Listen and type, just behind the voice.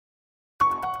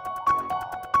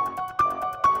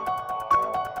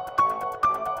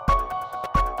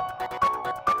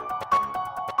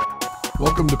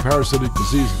Welcome to Parasitic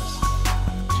Diseases.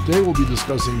 Today we'll be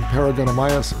discussing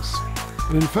Paragonomiasis,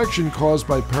 an infection caused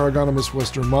by Paragonimus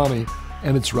westermani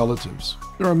and its relatives.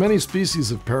 There are many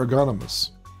species of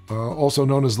Paragonimus, also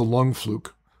known as the lung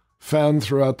fluke, found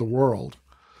throughout the world.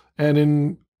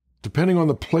 And depending on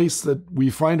the place that we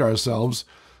find ourselves,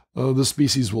 the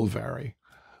species will vary.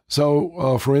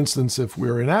 So, for instance, if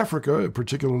we're in Africa,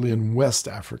 particularly in West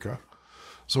Africa,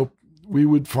 so we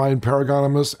would find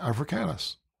Paragonimus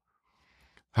africanus.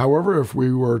 However, if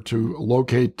we were to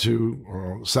locate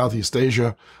to Southeast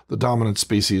Asia, the dominant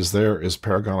species there is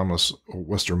Paragonimus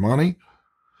westermani.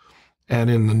 And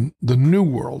in the New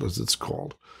World, as it's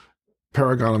called,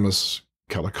 Paragonimus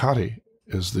calicati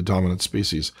is the dominant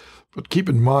species. But keep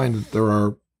in mind that there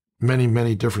are many,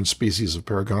 many different species of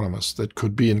Paragonimus that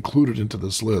could be included into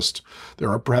this list. There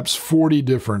are perhaps 40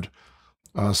 different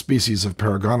species of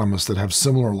Paragonimus that have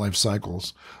similar life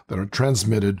cycles that are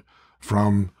transmitted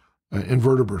from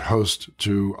invertebrate host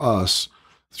to us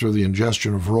through the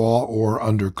ingestion of raw or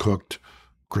undercooked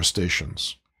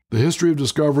crustaceans. The history of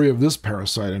discovery of this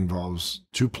parasite involves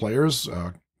two players,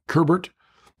 Kerbert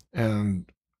and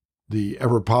the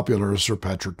ever-popular Sir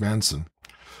Patrick Manson.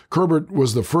 Kerbert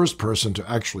was the first person to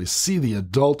actually see the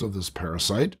adult of this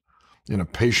parasite in a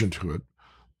patient who had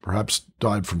perhaps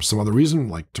died from some other reason,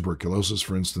 like tuberculosis,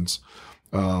 for instance.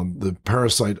 The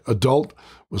parasite adult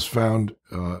was found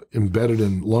embedded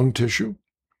in lung tissue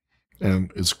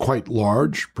and is quite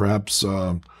large, perhaps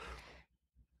 1.5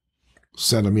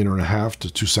 centimeters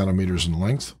to 2 centimeters in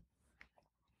length.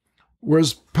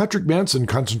 Whereas Patrick Manson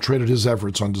concentrated his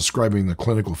efforts on describing the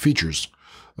clinical features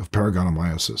of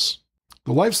Paragonomiasis.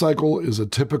 The life cycle is a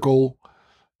typical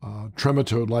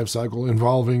trematode life cycle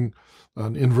involving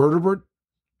an invertebrate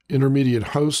intermediate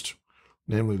host,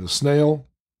 namely the snail,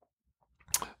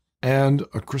 and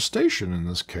a crustacean in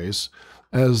this case,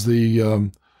 as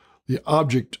the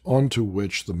object onto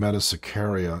which the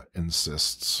Metasicaria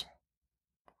insists.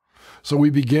 So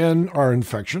we begin our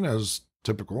infection, as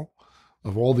typical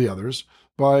of all the others,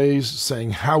 by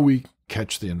saying how we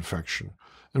catch the infection.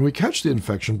 And we catch the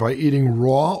infection by eating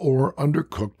raw or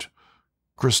undercooked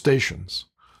crustaceans,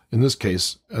 in this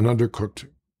case, an undercooked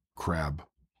crab.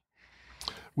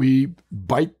 We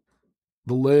bite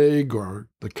the leg or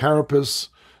the carapace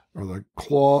or the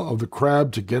claw of the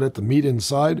crab to get at the meat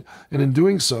inside, and in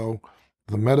doing so,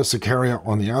 the Metasicaria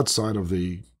on the outside of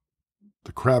the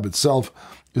crab itself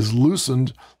is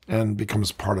loosened and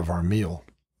becomes part of our meal.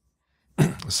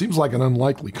 It seems like an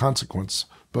unlikely consequence,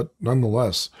 but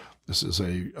nonetheless, this is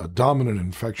a dominant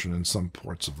infection in some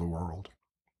parts of the world.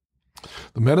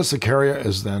 The Metasicaria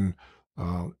is then,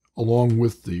 along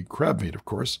with the crab meat, of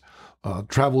course,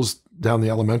 travels down the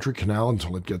alimentary canal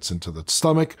until it gets into the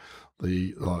stomach.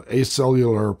 The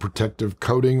acellular protective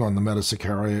coating on the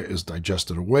Metasicaria is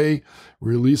digested away,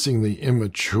 releasing the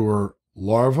immature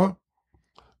larva,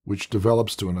 which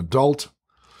develops to an adult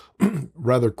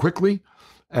rather quickly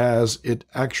as it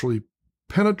actually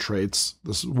penetrates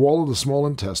the wall of the small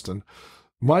intestine,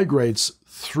 migrates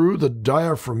through the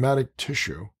diaphragmatic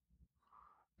tissue,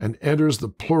 and enters the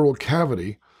pleural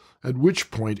cavity, at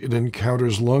which point it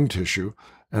encounters lung tissue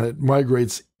and it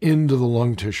migrates into the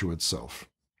lung tissue itself.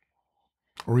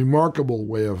 A remarkable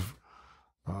way of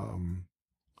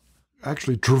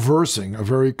actually traversing a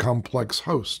very complex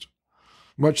host,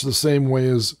 much the same way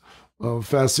as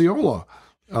fasciola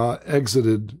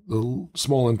exited the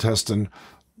small intestine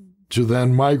to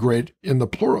then migrate in the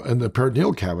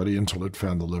peritoneal cavity until it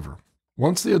found the liver.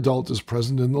 Once the adult is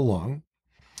present in the lung,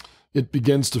 it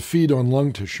begins to feed on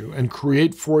lung tissue and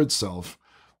create for itself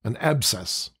an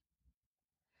abscess.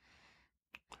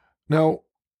 Now,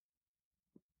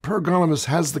 Paragonimus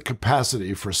has the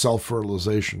capacity for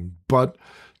self-fertilization, but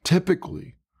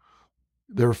typically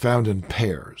they're found in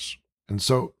pairs. And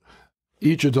so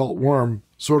each adult worm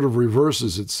sort of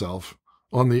reverses itself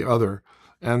on the other,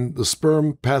 and the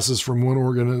sperm passes from one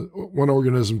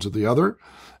organism to the other,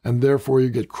 and therefore you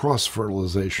get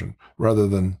cross-fertilization rather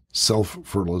than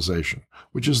self-fertilization,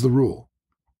 which is the rule.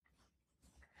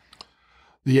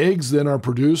 The eggs then are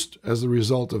produced as the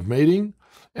result of mating,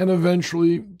 and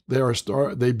eventually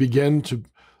they begin to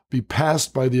be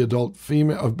passed by the adult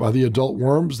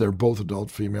worms. They're both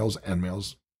adult females and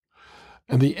males.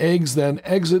 And the eggs then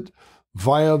exit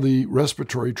via the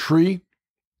respiratory tree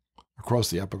across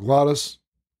the epiglottis.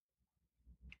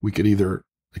 We could either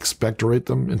expectorate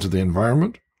them into the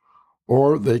environment,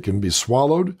 or they can be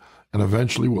swallowed and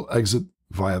eventually will exit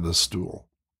via the stool.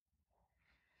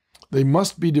 They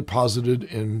must be deposited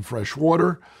in fresh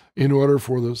water in order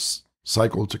for the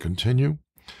cycle to continue.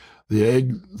 The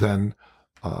egg then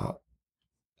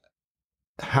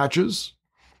hatches.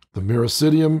 The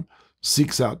miracidium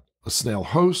seeks out a snail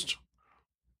host.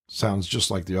 Sounds just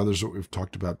like the others that we've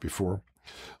talked about before.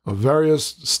 Various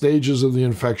stages of the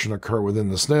infection occur within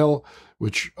the snail,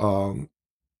 which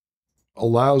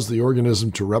allows the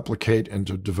organism to replicate and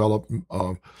to develop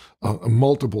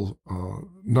multiple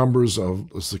numbers of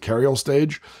the sicarial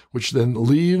stage, which then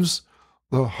leaves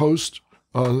the host,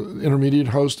 intermediate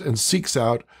host, and seeks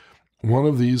out one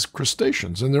of these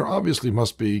crustaceans. And there obviously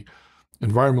must be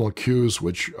environmental cues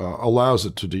which allows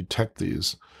it to detect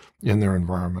these in their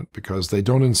environment, because they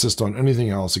don't insist on anything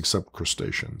else except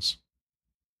crustaceans.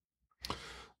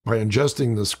 By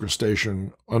ingesting this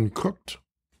crustacean uncooked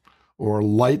or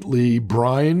lightly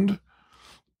brined,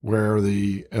 where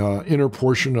the inner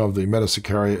portion of the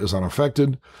metasicaria is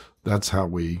unaffected, that's how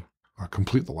we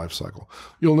complete the life cycle.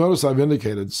 You'll notice I've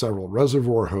indicated several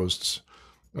reservoir hosts.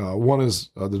 One is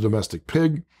the domestic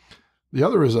pig. The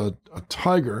other is a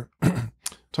tiger.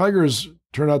 Tigers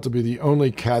turn out to be the only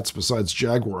cats besides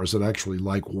jaguars that actually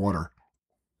like water.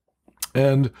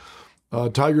 And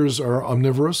tigers are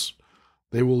omnivorous.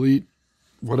 They will eat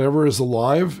whatever is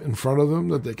alive in front of them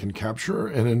that they can capture.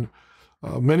 And in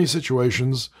many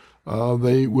situations,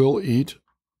 they will eat,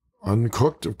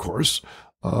 uncooked, of course,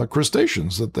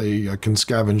 crustaceans that they can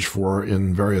scavenge for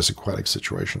in various aquatic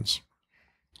situations.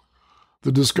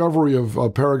 The discovery of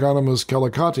Paragonimus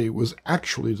kellicati was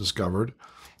actually discovered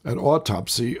at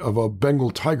autopsy of a Bengal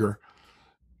tiger,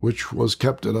 which was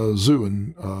kept at a zoo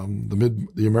in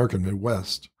the American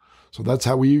Midwest. So that's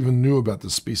how we even knew about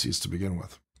this species to begin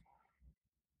with.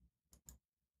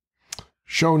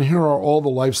 Shown here are all the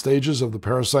life stages of the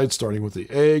parasite, starting with the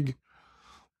egg,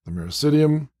 the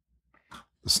mycelium,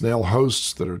 the snail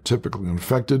hosts that are typically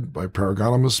infected by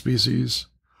Paragonimus species,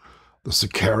 the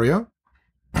sicaria.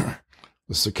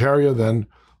 The sicaria then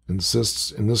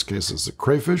insists, in this case, as the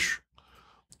crayfish.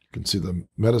 You can see the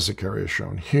metasicaria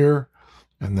shown here,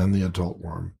 and then the adult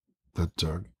worm that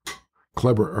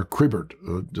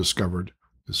Krebert discovered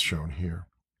is shown here.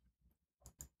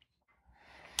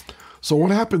 So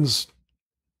what happens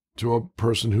to a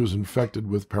person who's infected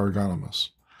with Paragonimus?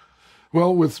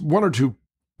 Well, with one or two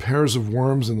pairs of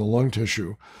worms in the lung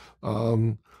tissue,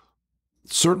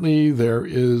 certainly there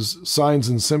is signs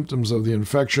and symptoms of the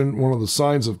infection. One of the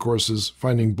signs, of course, is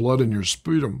finding blood in your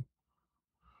sputum.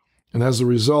 And as a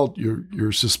result,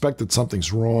 you suspect that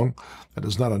something's wrong. That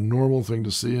is not a normal thing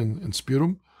to see in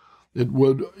sputum. It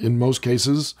would, in most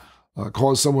cases,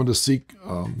 cause someone to seek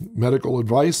medical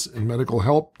advice and medical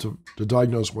help to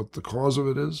diagnose what the cause of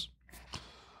it is.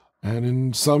 And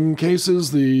in some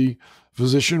cases, the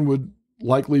physician would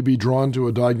likely be drawn to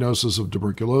a diagnosis of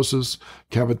tuberculosis.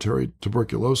 Cavitary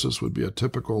tuberculosis would be a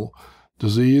typical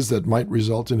disease that might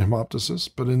result in hemoptysis.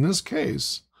 But in this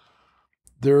case,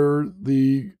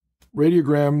 the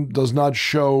radiogram does not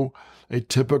show a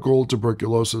typical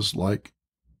tuberculosis-like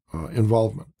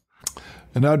involvement.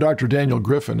 And now Dr. Daniel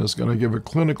Griffin is going to give a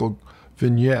clinical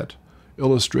vignette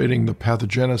illustrating the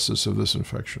pathogenesis of this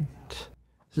infection.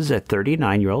 This is a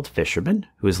 39-year-old fisherman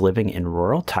who is living in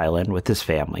rural Thailand with his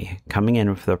family, coming in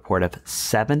with a report of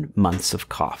 7 months of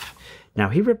cough. Now,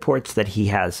 he reports that he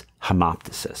has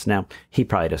hemoptysis. Now, he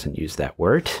probably doesn't use that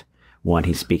word. One,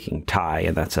 he's speaking Thai,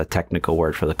 and that's a technical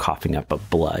word for the coughing up of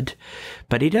blood.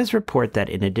 But he does report that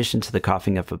in addition to the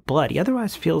coughing up of blood, he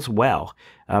otherwise feels well.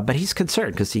 But he's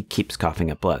concerned because he keeps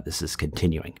coughing up blood. This is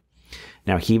continuing.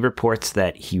 Now, he reports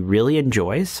that he really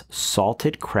enjoys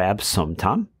salted crab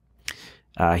somtam.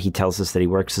 He tells us that he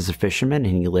works as a fisherman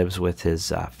and he lives with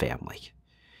his family.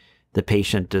 The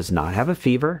patient does not have a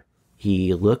fever.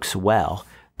 He looks well,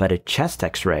 but a chest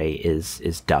x-ray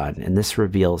is done, and this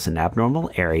reveals an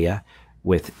abnormal area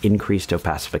with increased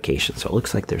opacification. So it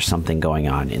looks like there's something going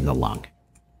on in the lung.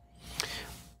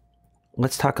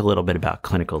 Let's talk a little bit about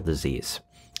clinical disease.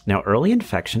 Now, early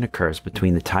infection occurs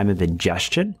between the time of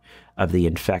ingestion of the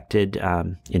infective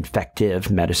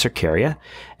metasicaria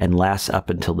and lasts up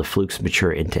until the flukes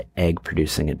mature into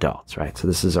egg-producing adults, right? So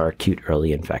this is our acute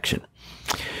early infection.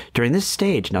 During this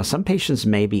stage, now some patients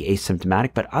may be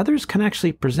asymptomatic, but others can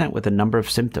actually present with a number of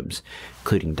symptoms,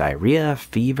 including diarrhea,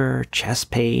 fever,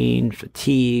 chest pain,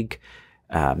 fatigue,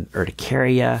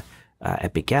 urticaria,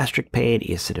 epigastric pain,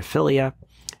 eosinophilia.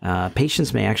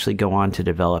 Patients may actually go on to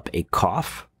develop a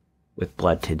cough with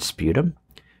blood-tinged sputum,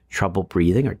 trouble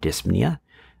breathing or dyspnea,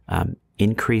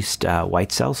 increased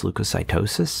white cells,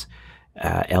 leukocytosis,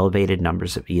 elevated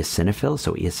numbers of eosinophils,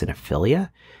 so eosinophilia,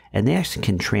 and they actually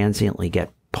can transiently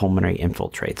get pulmonary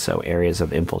infiltrate, so areas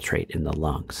of infiltrate in the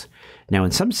lungs. Now,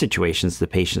 in some situations, the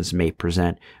patients may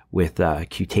present with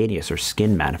cutaneous or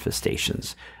skin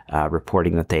manifestations,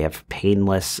 reporting that they have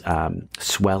painless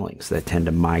swellings that tend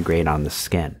to migrate on the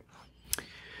skin.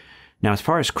 Now, as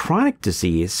far as chronic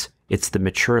disease, it's the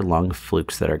mature lung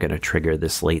flukes that are going to trigger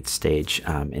this late stage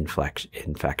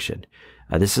infection.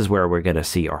 This is where we're going to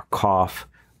see our cough,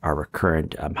 our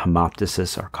recurrent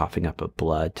hemoptysis, our coughing up of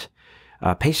blood.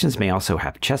 Patients may also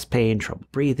have chest pain, trouble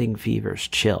breathing, fevers,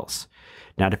 chills.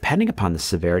 Now, depending upon the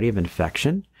severity of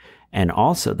infection and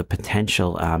also the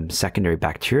potential secondary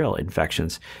bacterial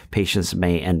infections, patients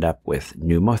may end up with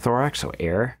pneumothorax, so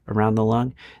air around the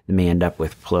lung. They may end up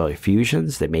with pleural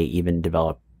effusions. They may even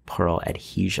develop pleural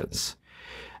adhesions.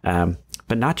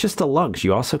 But not just the lungs.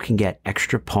 You also can get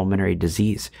extrapulmonary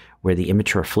disease, where the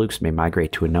immature flukes may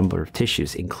migrate to a number of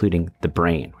tissues, including the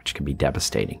brain, which can be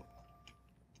devastating.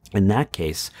 In that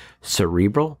case,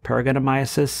 cerebral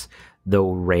paragonomiasis,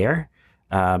 though rare,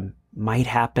 might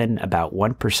happen about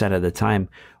 1% of the time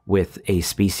with a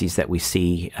species that we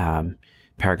see,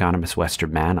 Paragonimus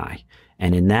westermani.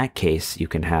 And in that case, you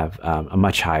can have a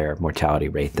much higher mortality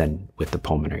rate than with the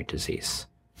pulmonary disease.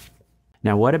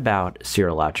 Now, what about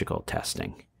serological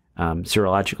testing?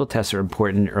 Serological tests are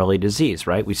important in early disease,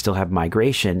 right? We still have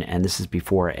migration, and this is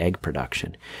before egg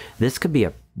production. This could be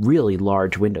a really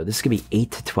large window. This could be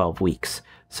 8 to 12 weeks.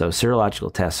 So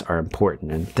serological tests are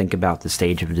important, and think about the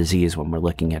stage of disease when we're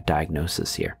looking at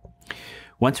diagnosis here.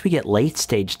 Once we get late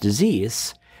stage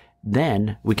disease,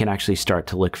 then we can actually start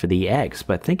to look for the eggs.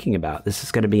 But thinking about this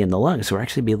is going to be in the lungs, so we're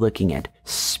actually be looking at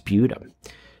sputum.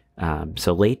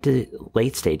 So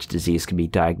late stage disease can be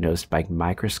diagnosed by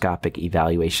microscopic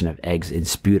evaluation of eggs in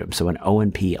sputum. So an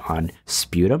O&P on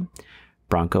sputum,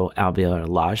 bronchoalveolar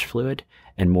lavage fluid,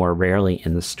 and more rarely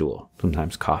in the stool,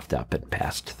 sometimes coughed up and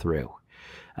passed through.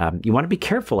 You want to be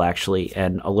careful, actually,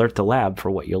 and alert the lab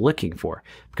for what you're looking for.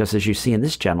 Because as you see in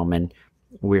this gentleman,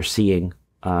 we're seeing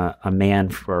a man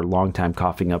for a long time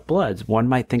coughing up blood. One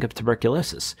might think of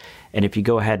tuberculosis. And if you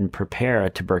go ahead and prepare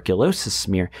a tuberculosis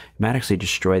smear, you might actually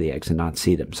destroy the eggs and not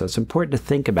see them. So it's important to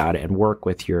think about it and work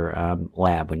with your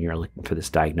lab when you're looking for this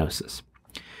diagnosis.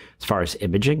 As far as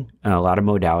imaging, a lot of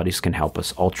modalities can help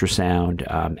us. Ultrasound,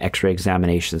 X-ray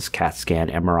examinations, CAT scan,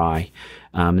 MRI.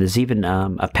 There's even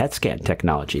a PET scan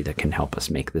technology that can help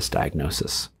us make this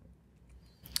diagnosis.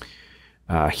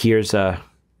 Here's a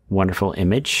wonderful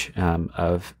image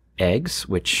of eggs,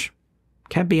 which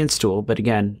can be in stool, but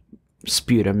again,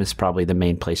 sputum is probably the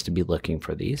main place to be looking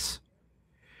for these.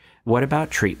 What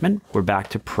about treatment? We're back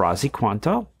to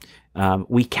praziquantel.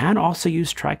 We can also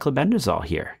use triclobendazole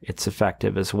here. It's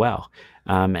effective as well.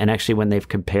 And actually, when they've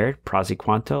compared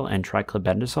praziquantel and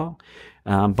triclobendazole,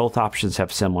 both options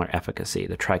have similar efficacy.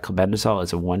 The triclobendazole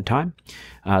is a one-time.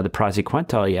 The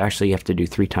praziquantel, you actually have to do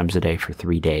 3 times a day for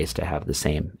 3 days to have the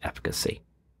same efficacy.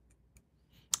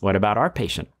 What about our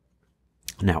patient?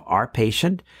 Now, our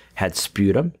patient had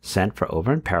sputum sent for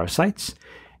ovarian parasites,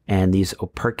 and these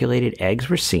operculated eggs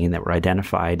were seen that were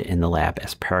identified in the lab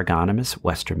as Paragonimus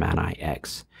westermani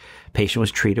eggs. Patient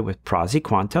was treated with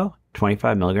praziquantel,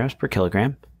 25 milligrams per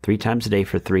kilogram, 3 times a day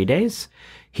for 3 days.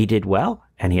 He did well,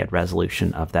 and he had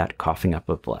resolution of that coughing up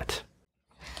of blood.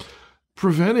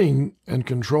 Preventing and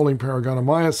controlling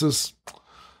Paragonomiasis,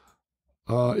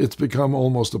 it's become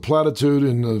almost a platitude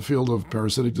in the field of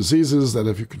parasitic diseases that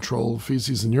if you control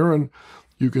feces and urine,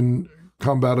 you can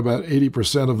combat about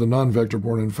 80% of the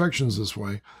non-vector-borne infections this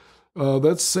way.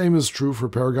 That same is true for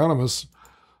Paragonimus.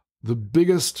 The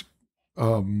biggest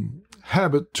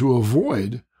habit to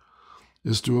avoid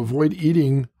is to avoid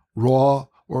eating raw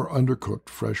or undercooked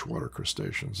freshwater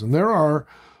crustaceans. And there are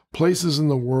places in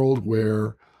the world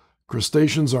where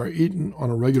crustaceans are eaten on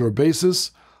a regular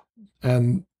basis,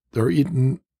 and they're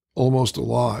eaten almost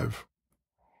alive.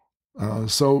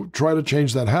 So try to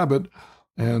change that habit.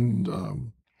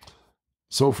 And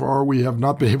so far, we have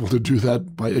not been able to do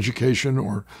that by education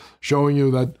or showing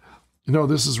you that, you know,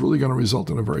 this is really going to result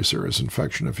in a very serious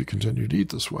infection if you continue to eat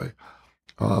this way.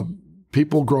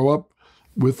 People grow up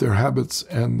with their habits,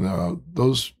 and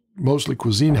those mostly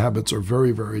cuisine habits are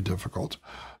very, very difficult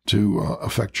to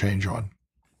affect change on.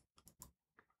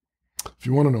 If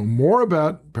you want to know more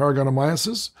about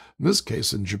Paragonomiasis, in this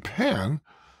case in Japan,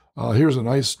 here's a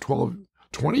nice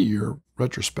 20-year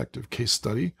retrospective case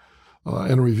study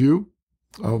and a review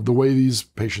of the way these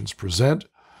patients present.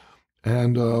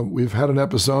 And we've had an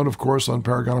episode, of course, on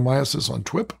Paragonomiasis on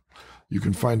TWIP. You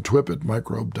can find TWIP at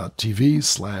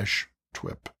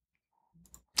microbe.tv/TWIP.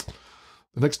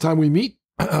 The next time we meet,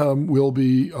 we'll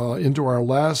be into our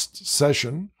last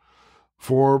session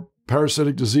for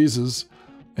parasitic diseases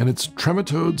and its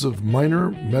trematodes of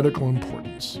minor medical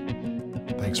importance.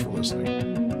 Thanks for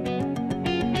listening.